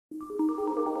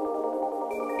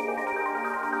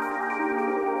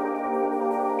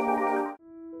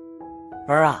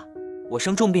儿啊，我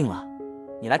生重病了，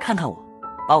你来看看我，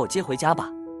把我接回家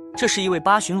吧。这是一位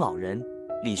八旬老人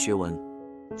李学文，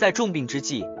在重病之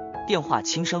际电话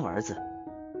亲生儿子，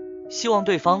希望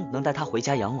对方能带他回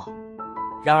家养老。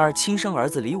然而亲生儿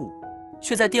子李武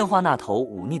却在电话那头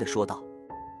忤逆地说道：“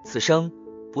此生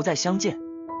不再相见。”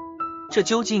这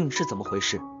究竟是怎么回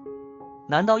事？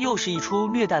难道又是一出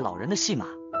虐待老人的戏码，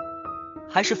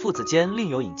还是父子间另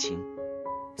有隐情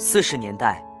？40年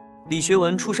代，李学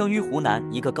文出生于湖南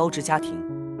一个高知家庭，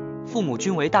父母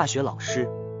均为大学老师。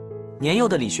年幼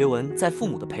的李学文在父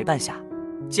母的陪伴下，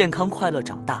健康快乐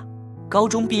长大。高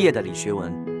中毕业的李学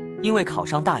文，因为考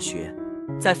上大学，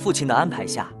在父亲的安排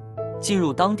下，进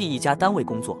入当地一家单位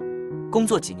工作。工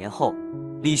作几年后，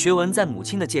李学文在母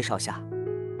亲的介绍下，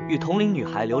与同龄女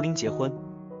孩刘玲结婚。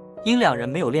因两人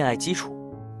没有恋爱基础，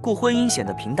故婚姻显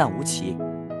得平淡无奇。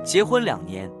结婚2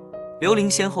年，刘玲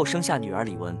先后生下女儿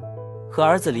李文和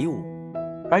儿子李武，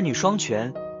儿女双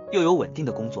全，又有稳定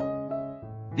的工作，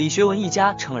李学文一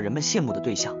家成了人们羡慕的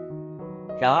对象。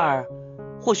然而，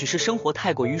或许是生活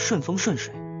太过于顺风顺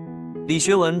水，李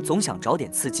学文总想找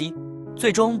点刺激，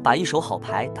最终把一手好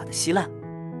牌打得稀烂。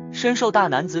深受大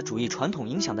男子主义传统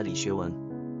影响的李学文，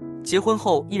结婚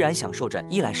后依然享受着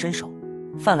衣来伸手、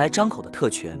饭来张口的特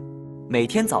权。每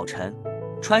天早晨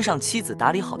穿上妻子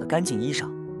打理好的干净衣裳，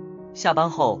下班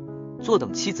后坐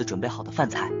等妻子准备好的饭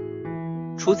菜。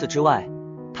除此之外，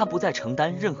他不再承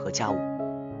担任何家务，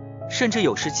甚至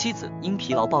有时妻子因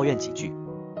疲劳抱怨几句，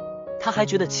他还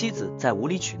觉得妻子在无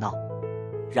理取闹。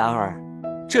然而，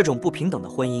这种不平等的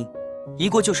婚姻一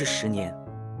过就是10年，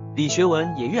李学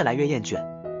文也越来越厌倦，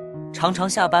常常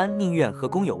下班宁愿和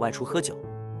工友外出喝酒，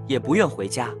也不愿回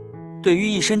家。对于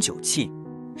一身酒气、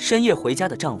深夜回家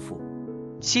的丈夫，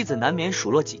妻子难免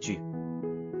数落几句，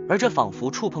而这仿佛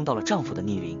触碰到了丈夫的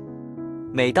逆鳞。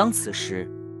每当此时，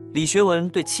李学文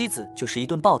对妻子就是一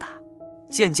顿暴打。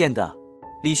渐渐的，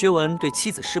李学文对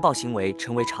妻子施暴行为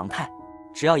成为常态，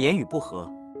只要言语不合，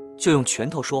就用拳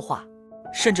头说话，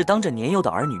甚至当着年幼的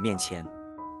儿女面前，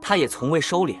他也从未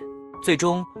收敛。最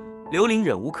终，刘玲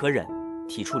忍无可忍，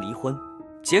提出离婚，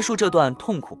结束这段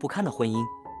痛苦不堪的婚姻。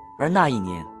而那一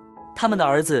年，他们的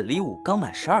儿子李武刚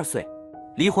满12岁。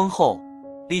离婚后，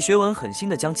李学文狠心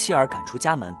地将妻儿赶出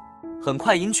家门，很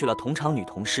快迎娶了同厂女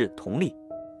同事佟丽，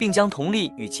并将佟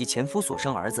丽与其前夫所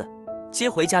生儿子接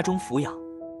回家中抚养。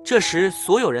这时，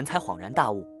所有人才恍然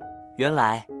大悟，原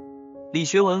来李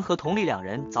学文和佟丽两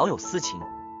人早有私情。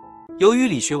由于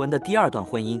李学文的第2段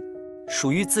婚姻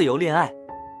属于自由恋爱，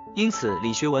因此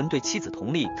李学文对妻子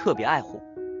佟丽特别爱护，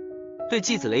对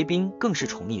继子雷斌更是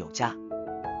宠溺有加。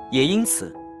也因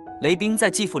此，雷斌在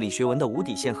继父李学文的无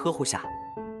底线呵护下，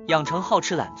养成好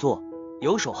吃懒做、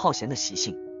游手好闲的习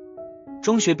性。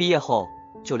中学毕业后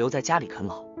就留在家里啃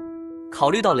老。考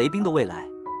虑到雷斌的未来，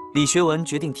李学文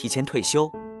决定提前退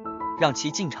休，让其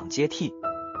进场接替。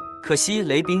可惜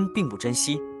雷斌并不珍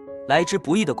惜来之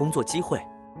不易的工作机会，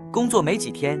工作没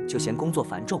几天就嫌工作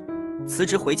繁重，辞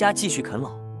职回家继续啃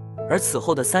老。而此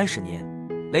后的30年，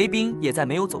雷斌也再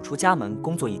没有走出家门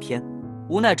工作一天。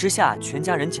无奈之下，全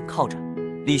家人紧靠着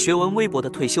李学文微薄的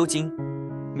退休金，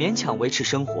勉强维持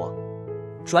生活。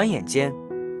转眼间，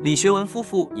李学文夫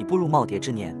妇已步入耄耋之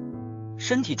年，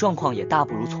身体状况也大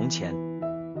不如从前。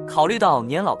考虑到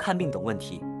年老看病等问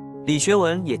题，李学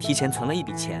文也提前存了一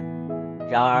笔钱。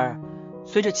然而，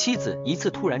随着妻子一次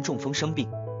突然中风生病，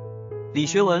李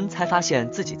学文才发现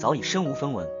自己早已身无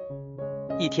分文。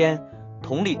一天，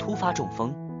佟丽突发中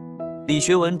风，李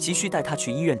学文急需带她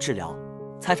去医院治疗，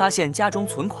才发现家中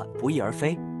存款不翼而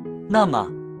飞。那么，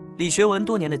李学文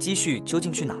多年的积蓄究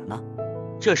竟去哪儿呢？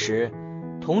这时，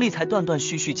佟丽才断断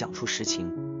续续讲出实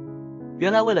情。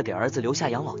原来为了给儿子留下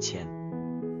养老钱，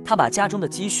他把家中的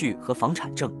积蓄和房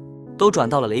产证都转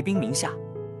到了雷斌名下。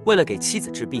为了给妻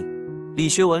子治病，李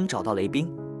学文找到雷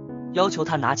斌，要求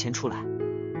他拿钱出来，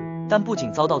但不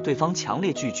仅遭到对方强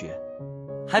烈拒绝，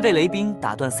还被雷斌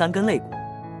打断3根肋骨，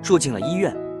住进了医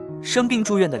院。生病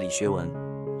住院的李学文，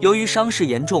由于伤势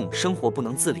严重，生活不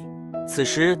能自理。此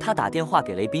时他打电话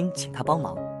给雷斌请他帮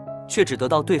忙，却只得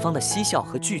到对方的嬉笑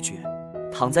和拒绝。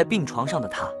躺在病床上的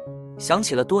他，想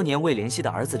起了多年未联系的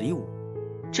儿子李武，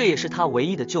这也是他唯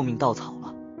一的救命稻草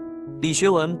了。李学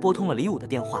文拨通了李武的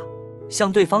电话，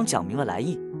向对方讲明了来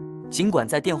意。尽管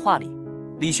在电话里，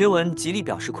李学文极力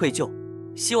表示愧疚，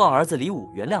希望儿子李武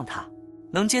原谅他，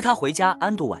能接他回家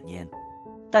安度晚年，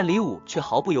但李武却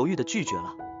毫不犹豫地拒绝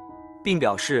了，并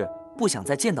表示不想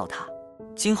再见到他，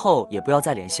今后也不要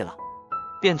再联系了，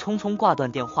便匆匆挂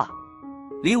断电话。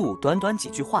李武短短几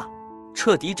句话，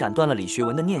彻底斩断了李学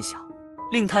文的念想，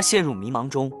令他陷入迷茫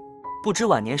中，不知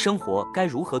晚年生活该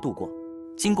如何度过。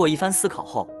经过一番思考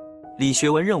后，李学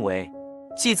文认为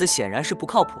继子显然是不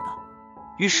靠谱的，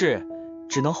于是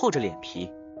只能厚着脸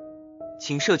皮，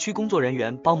请社区工作人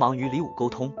员帮忙与李武沟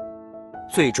通。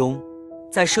最终，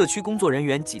在社区工作人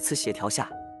员几次协调下，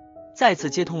再次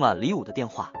接通了李武的电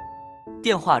话。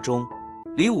电话中，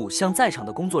李武向在场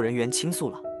的工作人员倾诉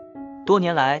了多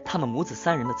年来他们母子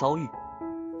3人的遭遇。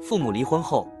父母离婚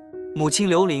后，母亲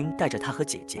刘玲带着他和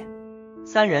姐姐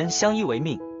，3人相依为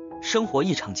命，生活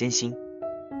异常艰辛。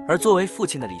而作为父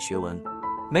亲的李学文，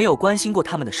没有关心过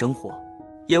他们的生活，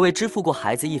也未支付过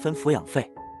孩子1分抚养费，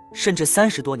甚至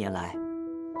30多年来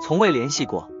从未联系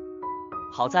过。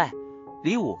好在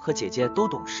李武和姐姐都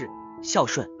懂事孝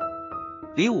顺，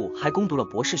李武还攻读了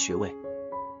博士学位。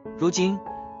如今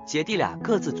姐弟俩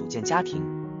各自组建家庭，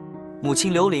母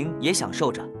亲刘玲也享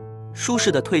受着舒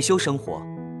适的退休生活。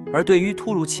而对于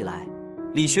突如其来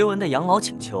李学文的养老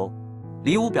请求，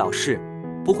李武表示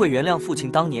不会原谅父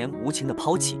亲当年无情的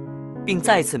抛弃，并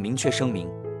再次明确声明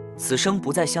此生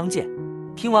不再相见。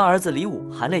听完儿子李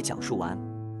武含泪讲述完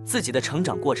自己的成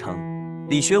长过程，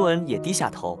李学文也低下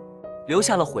头，流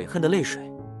下了悔恨的泪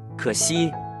水。可惜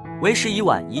为时已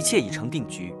晚，一切已成定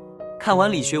局。看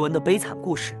完李学文的悲惨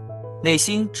故事，内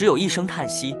心只有一声叹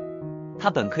息。他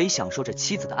本可以享受着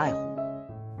妻子的爱护，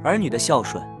儿女的孝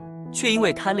顺，却因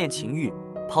为贪恋情欲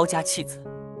抛家弃子，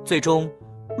最终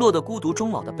落得孤独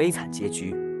终老的悲惨结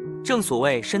局。正所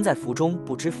谓身在福中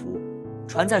不知福，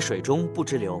船在水中不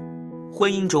知流。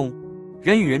婚姻中，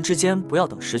人与人之间不要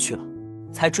等失去了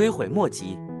才追悔莫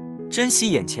及，珍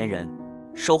惜眼前人，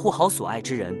守护好所爱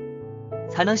之人，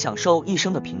才能享受一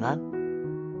生的平安。